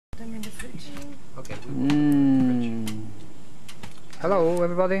them in the fridge. Okay. Hello,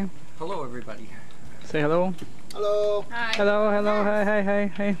 everybody. Hello, everybody. Say hello. Hello. Hi. Hello, hello,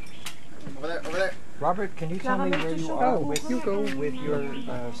 hi. Over there, over there. Robert, can you tell me where you are with your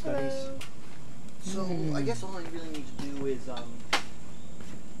studies? So I guess all I really need to do is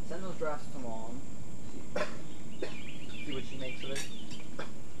send those drafts to Mom, see what she makes of it,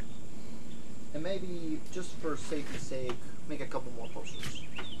 and maybe just for safety's sake, make a couple more posters,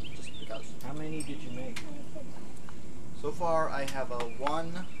 just because. How many did you make? So far, I have a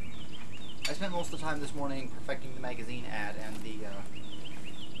 1. I spent most of the time this morning perfecting the magazine ad and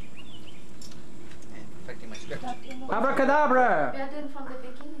perfecting my script. Abracadabra! Wir hatten from the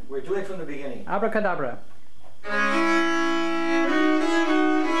beginning. We're doing from the beginning. Abracadabra.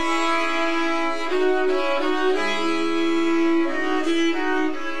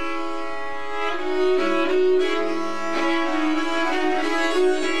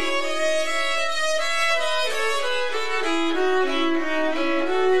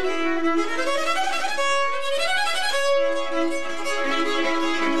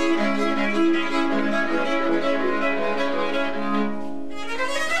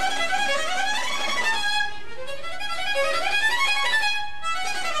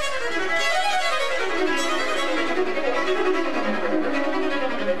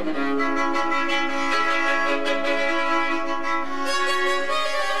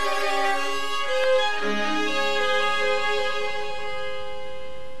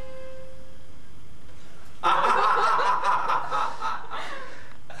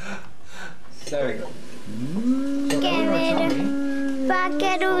 There we go.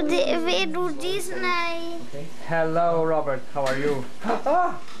 Hello, Robert. How are you?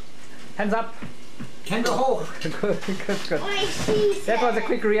 Hands up. Kendall. Good. That was a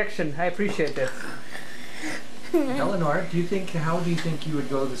quick reaction. I appreciate it. Eleanor, how do you think you would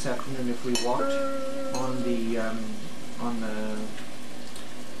go this afternoon if we walked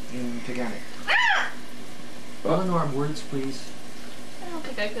in Taganic? Eleanor, words, please. I don't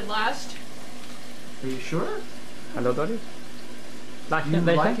think I could last. Are you sure? Hello, Dory. You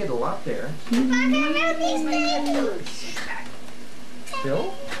like it a lot there.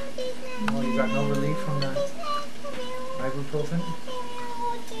 Still? Oh, you got no relief from the ibuprofen?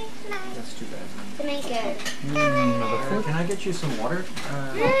 That's too bad. Can I get you some water?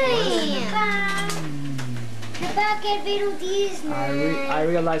 I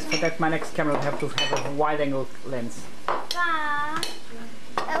realized that my next camera will have to have a wide-angle lens.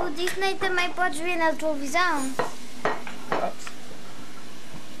 O Disney também podes ver na televisão.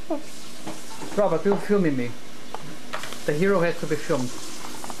 Robert, you're filming me. The hero has to be filmed.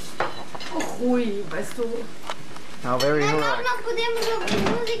 Ui, weißt du. Now, very heroic. Nós não podemos ouvir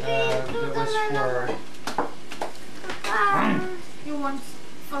música e tudo You want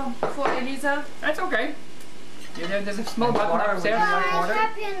for Elisa? That's okay. There's a small button upstairs.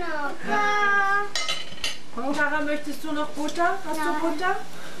 Clara, möchtest du noch Butter? Hast du Butter?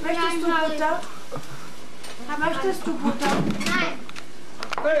 Möchtest du Butter? Möchtest du Butter? Nein.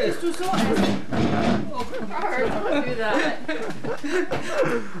 Willst du so essen? Oh, don't do that.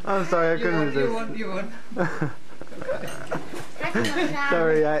 I'm sorry, I couldn't resist. You want.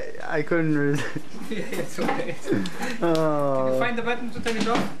 Sorry, I couldn't resist. Yeah, it's okay. Oh. Can you find the button to turn it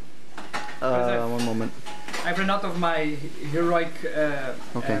off? One moment. I've run out of my heroic,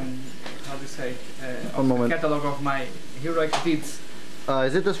 Okay. how do you say, One moment. catalog of my heroic deeds.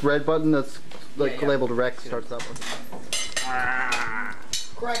 Is it this red button that's like Yeah. labeled Rex starts up?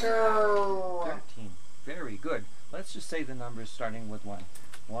 Cracker! 13. Very good. Let's just say the numbers starting with 1.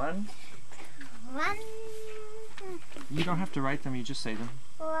 1. 1, You don't have to write them, you just say them.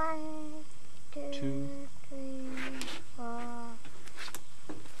 1, 2, 2. 3, 4.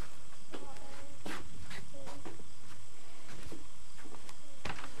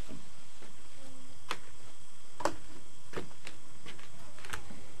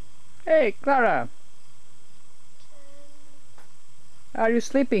 Hey, Clara. Are you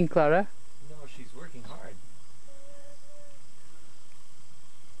sleeping, Clara? No, she's working hard.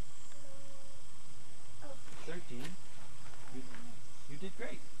 Oh. 13. You did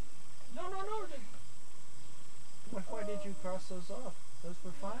great. No. Why did you cross those off? Those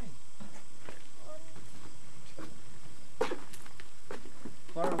were fine.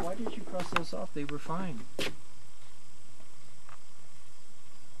 Clara, why did you cross those off? They were fine.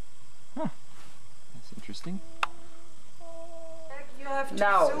 Huh. That's interesting. You have to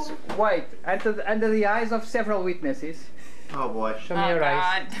Now, zoom. wait. Under the eyes of several witnesses. Oh boy. Show me your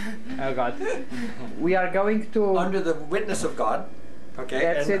eyes. Oh God. We are going to. Under the witness of God. Okay.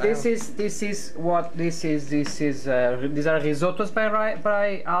 That's and, it. This is what this is. These are risottos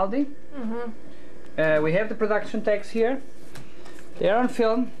by Aldi. We have the production tags here. They are on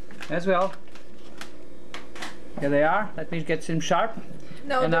film as well. Here they are. Let me get them sharp.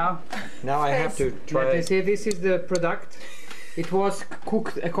 No, And now now I have to try. let me see. This is the product. It was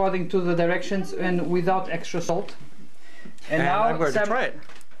cooked according to the directions and without extra salt. And now I'm going to try it.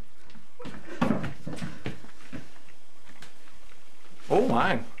 Oh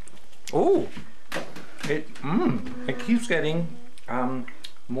my! Oh, it keeps getting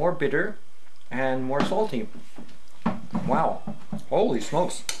more bitter and more salty. Wow! Holy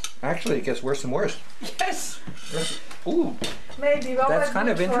smokes! Actually, it gets worse and worse. Yes. Ooh, Maybe. that's kind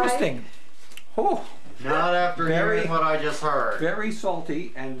of interesting. Oh, Not after hearing what I just heard. very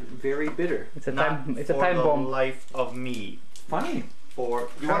salty and very bitter. it's a Not time. It's a for time the bomb. life of me. Funny. For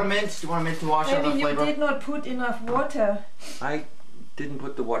you want a mint? Do you want a mint to wash out the Maybe you flavor? did not put enough water. I didn't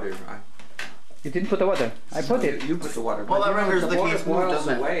put the water. You didn't put the water. I put it. You put the water. Well, but that you know, renders the water case smooth, boils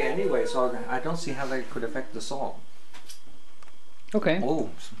doesn't it? away anyway, so I don't see how that could affect the salt. Okay. Oh,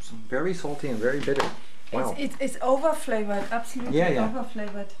 some very salty and very bitter. Wow. It's over flavored. Absolutely Yeah. over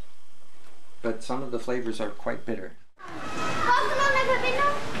flavored. But some of the flavors are quite bitter. Brauchst du noch eine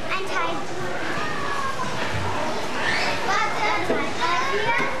Verbindung? Ein Teil. Warte, 2, 3,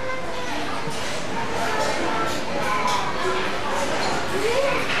 4.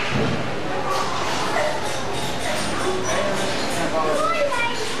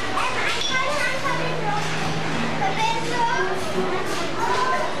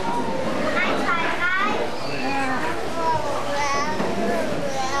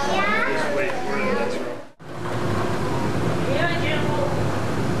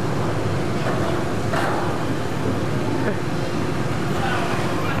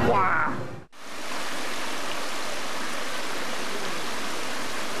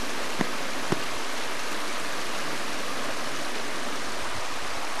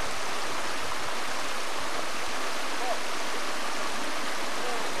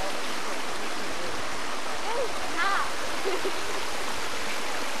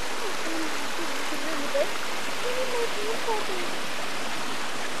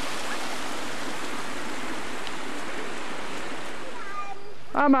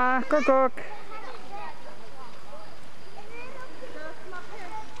 Mama, Kuckuck.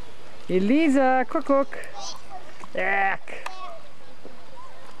 Elisa, Kuckuck. Yak.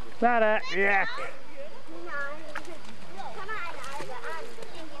 Clara, yak.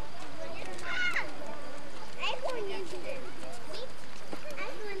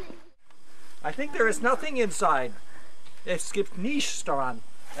 I think there is nothing inside. Es gibt nichts daran.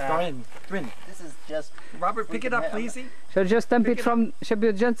 Drin. This is just. Robert, pick it up, freaking please. Shall we just dump it from? Shall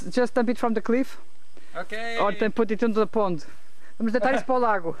we just dump it from the cliff, Okay. or then put it into the pond? Vamos deitar isso para o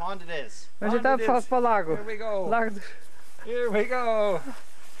lago. Pond it is. Vamos deitar Pond it para is. o lago. Here we go. Lago. Here we go.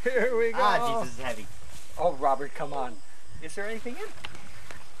 Here we go. Ah, Jesus is heavy. Oh, Robert, come on. Is there anything in?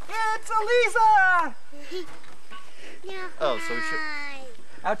 It's Elisa! Oh, so we should.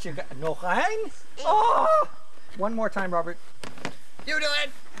 Out you go. Nog een? Oh! One more time, Robert. You do it.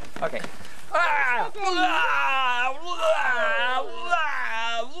 Okay. Ah!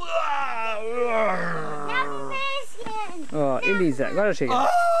 Oh, Elisa, agora chega.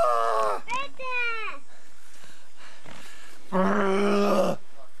 Ah!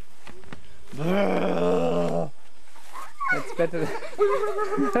 That's better.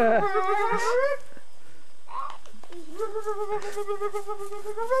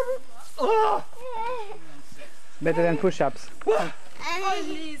 Better than push-ups. Oh,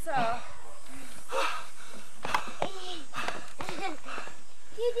 Lisa.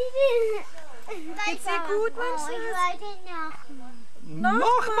 Geht's dir gut, meinst du?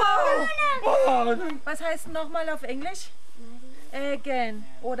 Nochmal! Oh, Was heißt nochmal auf Englisch? Again.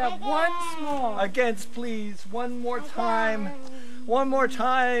 Oder once more. against, please. One more time. One more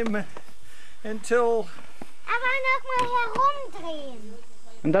time. Until. Aber nochmal herumdrehen.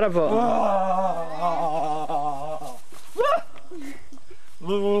 And that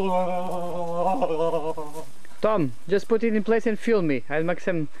Oh. Tom, just put it in place and film me. I'll make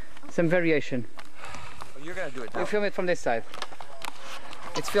some variation. You're gonna do it You now. film it from this side.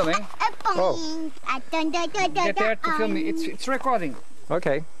 It's filming. Oh. Get there to film me. It's recording.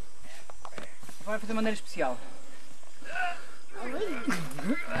 Okay. Agora fazer de maneira especial.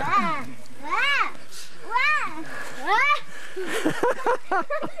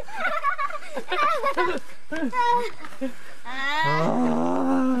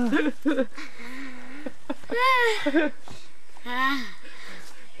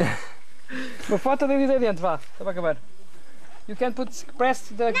 Uma foto da Elisa aí dentro, vá. Está para acabar. You can press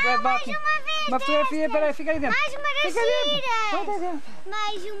the red mais button. uma vez Uma fotografia, destas. peraí, fica aí dentro. Mais uma das Fica dentro. giras. Vai dentro.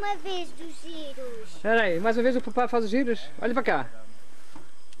 Mais uma vez dos giros. Peraí, mais uma vez o papai faz os giros. Olha para cá.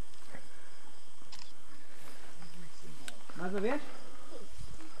 Mais uma vez?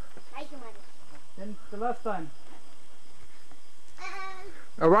 Mais uma vez. Then the last time.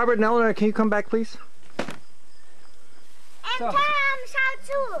 Robert and Eleanor, can you come back, please? Tom, schau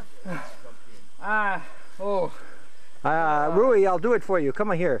zu. Ah, oh. Rui, I'll do it for you. Come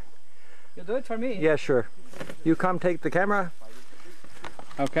on here. You do it for me? Yeah, sure. You come take the camera,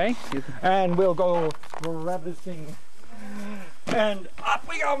 Okay. and we'll go grab this thing. And up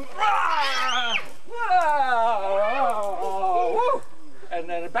we go. Ah! Ah! Woo! And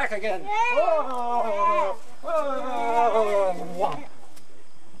then back again. Oh! Oh!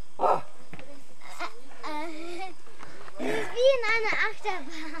 Ah! Das ist wie in einer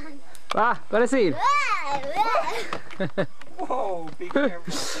Achterbahn. Ah, agora sim. Whoa, be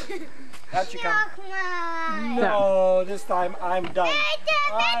careful. That you come. Nochmal. No, this time I'm done. Bitte,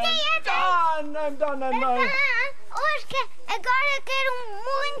 I'm done. Oscar, agora eu quero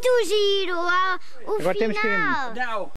muito giro ao Agora temos que ir final. Now.